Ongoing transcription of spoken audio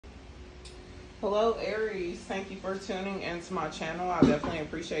Hello Aries, thank you for tuning into my channel. I definitely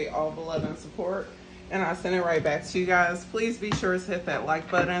appreciate all the love and support, and I send it right back to you guys. Please be sure to hit that like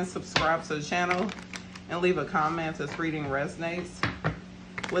button, subscribe to the channel, and leave a comment if reading resonates.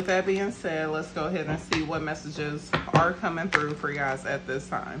 With that being said, let's go ahead and see what messages are coming through for you guys at this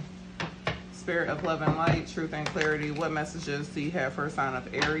time. Spirit of love and light, truth and clarity, what messages do you have for a sign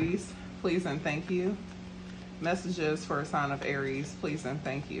of Aries? Please and thank you. Messages for a sign of Aries, please and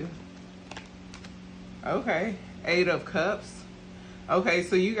thank you. Okay, 8 of Cups. Okay,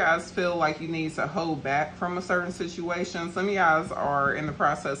 so you guys feel like you need to hold back from a certain situation. Some of you guys are in the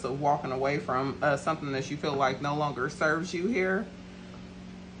process of walking away from something that you feel like no longer serves you here.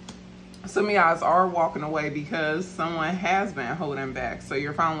 Some of you guys are walking away because someone has been holding back. So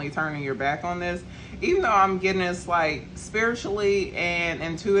you're finally turning your back on this. Even though I'm getting this like spiritually and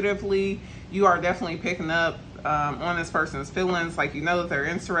intuitively, you are definitely picking up on this person's feelings. Like, you know that they're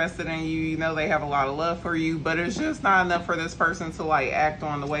interested in you, you know they have a lot of love for you, but it's just not enough for this person to like act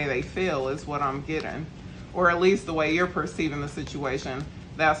on the way they feel is what I'm getting, or at least the way you're perceiving the situation.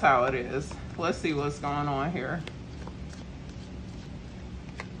 That's how it is. Let's see what's going on here.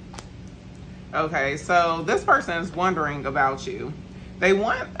 Okay, so this person is wondering about you. They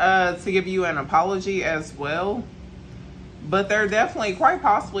want to give you an apology as well, but they're definitely, quite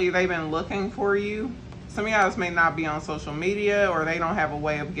possibly, they've been looking for you. Some of you guys may not be on social media, or they don't have a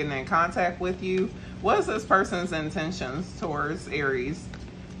way of getting in contact with you. What is this person's intentions towards Aries?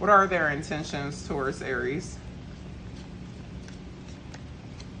 What are their intentions towards Aries?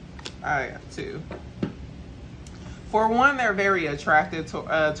 I got 2. For one, they're very attracted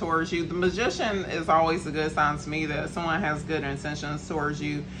towards you. The Magician is always a good sign to me that someone has good intentions towards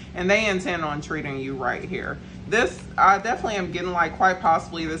you, and they intend on treating you right here. This, I definitely am getting like, quite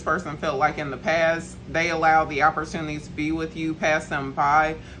possibly this person felt like in the past they allowed the opportunity to be with you, pass them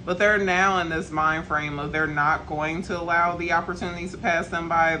by, but they're now in this mind frame of they're not going to allow the opportunity to pass them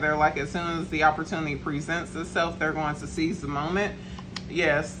by. They're like, as soon as the opportunity presents itself, they're going to seize the moment.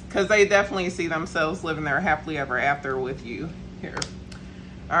 Yes, because they definitely see themselves living their happily ever after with you here.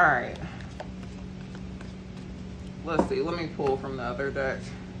 All right. Let's see. Let me pull from the other deck.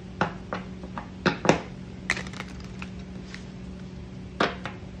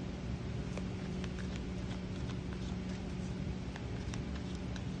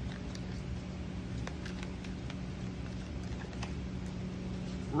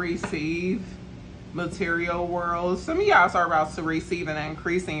 Receive. Material world. Some of you guys are about to receive an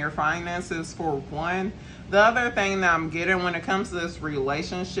increase in your finances for one. The other thing that I'm getting when it comes to this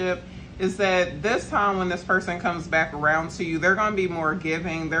relationship is that this time when this person comes back around to you, they're going to be more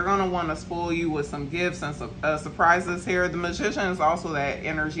giving. They're going to want to spoil you with some gifts and some surprises here. The Magician is also that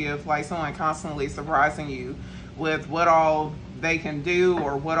energy of like someone constantly surprising you with what all they can do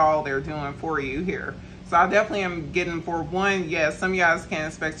or what all they're doing for you here. So I definitely am getting, for one, yes, some of you guys can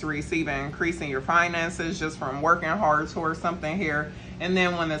expect to receive an increase in your finances just from working hard towards something here. And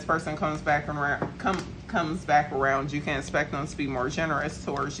then when this person comes back around, you can expect them to be more generous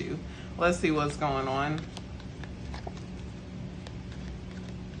towards you. Let's see what's going on.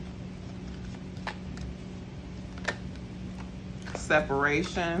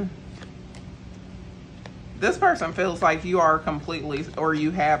 Separation. This person feels like you are completely, or you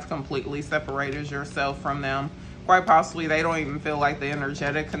have completely separated yourself from them. Quite possibly they don't even feel like the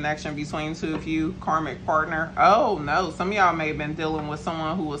energetic connection between two of you. Karmic partner. Oh no, some of y'all may have been dealing with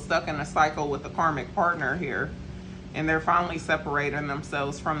someone who was stuck in a cycle with a karmic partner here, and they're finally separating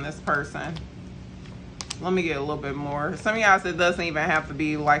themselves from this person. Let me get a little bit more. Some of you guys, it doesn't even have to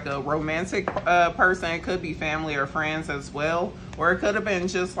be like a romantic person. It could be family or friends as well. Or it could have been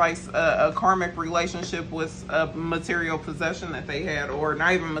just like a karmic relationship with a material possession that they had. Or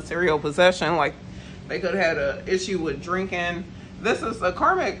not even material possession. Like they could have had an issue with drinking. This is a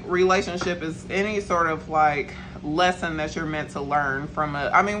karmic relationship, is any sort of like lesson that you're meant to learn from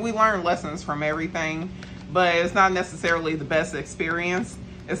a, I mean, we learn lessons from everything, but it's not necessarily the best experience.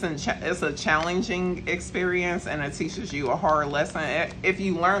 It's a challenging experience, and it teaches you a hard lesson. If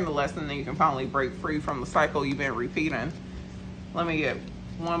you learn the lesson, then you can finally break free from the cycle you've been repeating. Let me get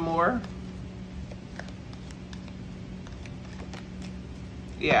one more.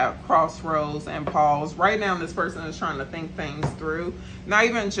 Yeah, crossroads and pause. Right now, this person is trying to think things through. Not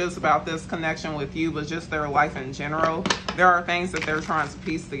even just about this connection with you, but just their life in general. There are things that they're trying to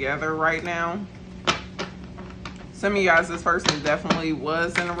piece together right now. Some of you guys, this person definitely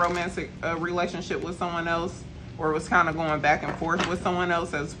was in a romantic relationship with someone else, or was kind of going back and forth with someone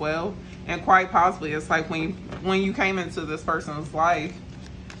else as well. And quite possibly, it's like when you came into this person's life,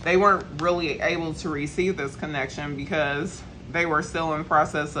 they weren't really able to receive this connection because they were still in the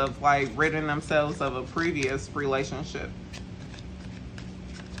process of like ridding themselves of a previous relationship.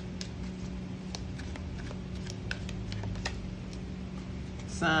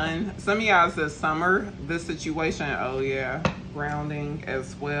 Sun. Some of y'all this summer, this situation, oh yeah, grounding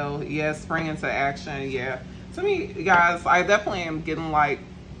as well. Yeah, spring into action, yeah. Some of you guys, I definitely am getting like,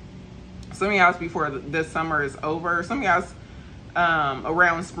 some of y'all before this summer is over, some of y'all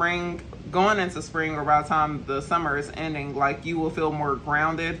around spring, going into spring, or by the time the summer is ending, like you will feel more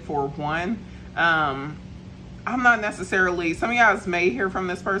grounded for one. I'm not necessarily, some of y'all may hear from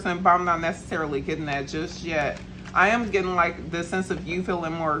this person, but I'm not necessarily getting that just yet. I am getting like the sense of you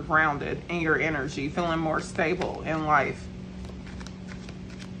feeling more grounded in your energy, feeling more stable in life.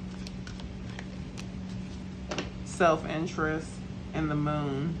 Self-interest in the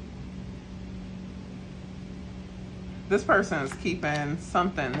moon. This person is keeping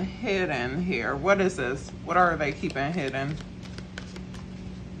something hidden here. What is this? What are they keeping hidden?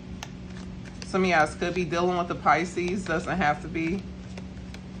 Some of y'all could be dealing with the Pisces. Doesn't have to be.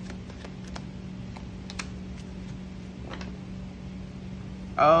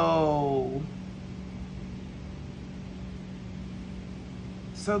 Oh.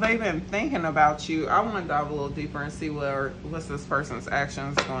 So they've been thinking about you. I want to dive a little deeper and see what's this person's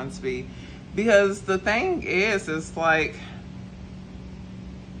actions going to be. Because the thing is like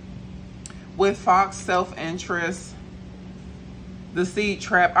with Fox, self-interest, the seed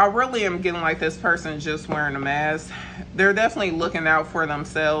trap, I really am getting like this person just wearing a mask. They're definitely looking out for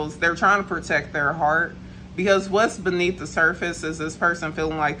themselves. They're trying to protect their heart. Because what's beneath the surface is this person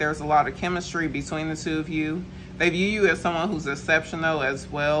feeling like there's a lot of chemistry between the two of you. They view you as someone who's exceptional as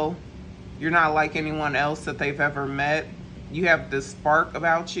well. You're not like anyone else that they've ever met. You have this spark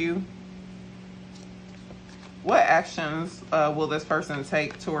about you. What actions will this person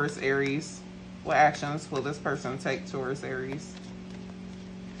take towards Aries? What actions will this person take towards Aries?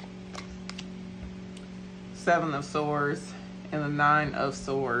 Seven of Swords and the Nine of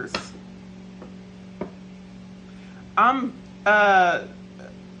Swords.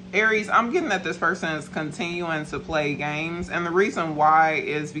 Aries, I'm getting that this person is continuing to play games, and the reason why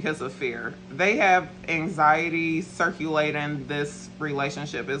is because of fear. They have anxiety circulating this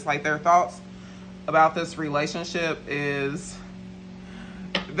relationship. It's like their thoughts about this relationship is,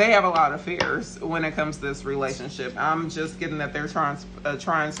 they have a lot of fears when it comes to this relationship. I'm just getting that they're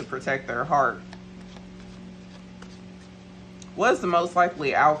trying to protect their heart. What's the most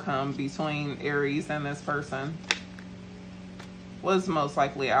likely outcome between Aries and this person? What is the most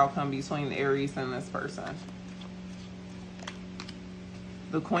likely outcome between Aries and this person?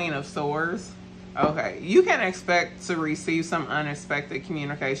 The Queen of Swords. Okay, you can expect to receive some unexpected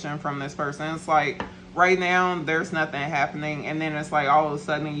communication from this person. It's like right now there's nothing happening, and then it's like all of a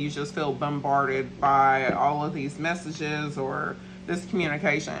sudden you just feel bombarded by all of these messages or this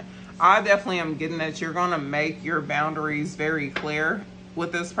communication. I definitely am getting that you're going to make your boundaries very clear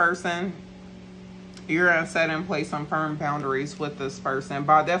with this person. You're going to set in place some firm boundaries with this person.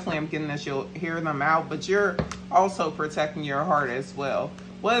 But I definitely am getting that you'll hear them out. But you're also protecting your heart as well.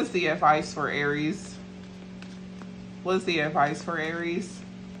 What is the advice for Aries? What is the advice for Aries?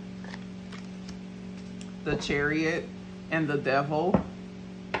 The Chariot and the Devil.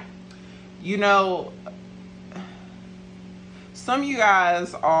 You know, some of you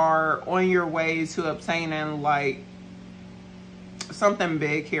guys are on your way to obtaining like something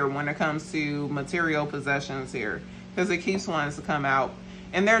big here when it comes to material possessions here, because it keeps wanting to come out,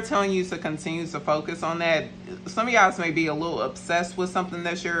 and they're telling you to continue to focus on that. Some of you guys may be a little obsessed with something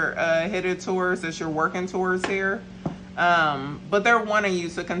that you're headed towards, that you're working towards here, but they're wanting you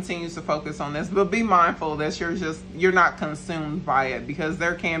to continue to focus on this. But be mindful that you're not consumed by it, because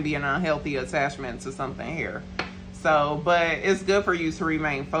there can be an unhealthy attachment to something here. So, but it's good for you to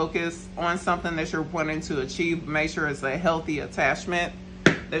remain focused on something that you're wanting to achieve. Make sure it's a healthy attachment,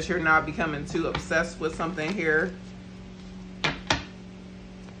 that you're not becoming too obsessed with something here.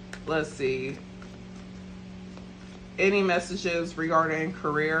 Let's see. Any messages regarding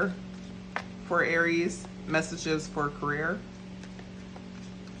career for Aries? Messages for career?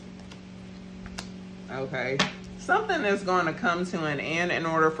 Okay. Something is going to come to an end in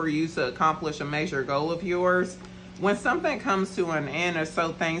order for you to accomplish a major goal of yours. When something comes to an end, or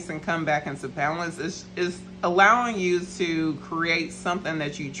so things can come back into balance, is allowing you to create something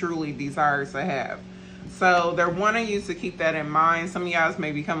that you truly desire to have. So they're wanting you to keep that in mind. Some of you guys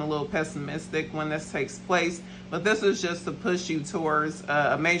may become a little pessimistic when this takes place, but this is just to push you towards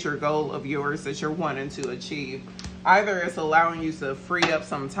a major goal of yours that you're wanting to achieve. Either it's allowing you to free up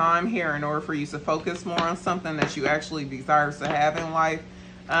some time here in order for you to focus more on something that you actually desire to have in life.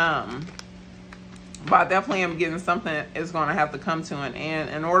 But I definitely am getting something is going to have to come to an end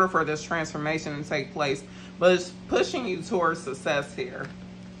in order for this transformation to take place. But it's pushing you towards success here.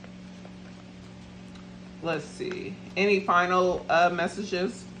 Let's see. Any final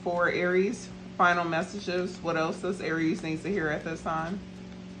messages for Aries? Final messages. What else does Aries need to hear at this time?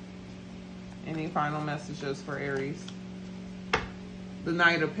 Any final messages for Aries? The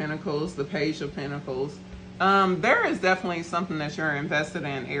Knight of Pentacles, the Page of Pentacles. There is definitely something that you're invested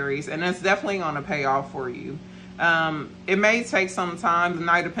in, Aries, and it's definitely going to pay off for you. It may take some time. The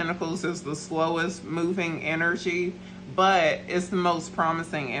Knight of Pentacles is the slowest moving energy, but it's the most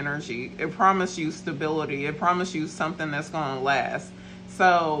promising energy. It promises you stability. It promises you something that's going to last.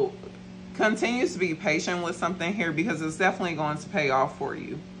 So continue to be patient with something here, because it's definitely going to pay off for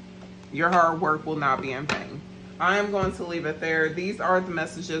you. Your hard work will not be in vain. I am going to leave it there. These are the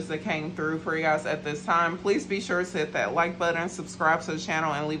messages that came through for you guys at this time. Please be sure to hit that like button, subscribe to the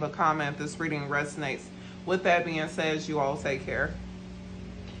channel, and leave a comment if this reading resonates. With that being said, you all take care.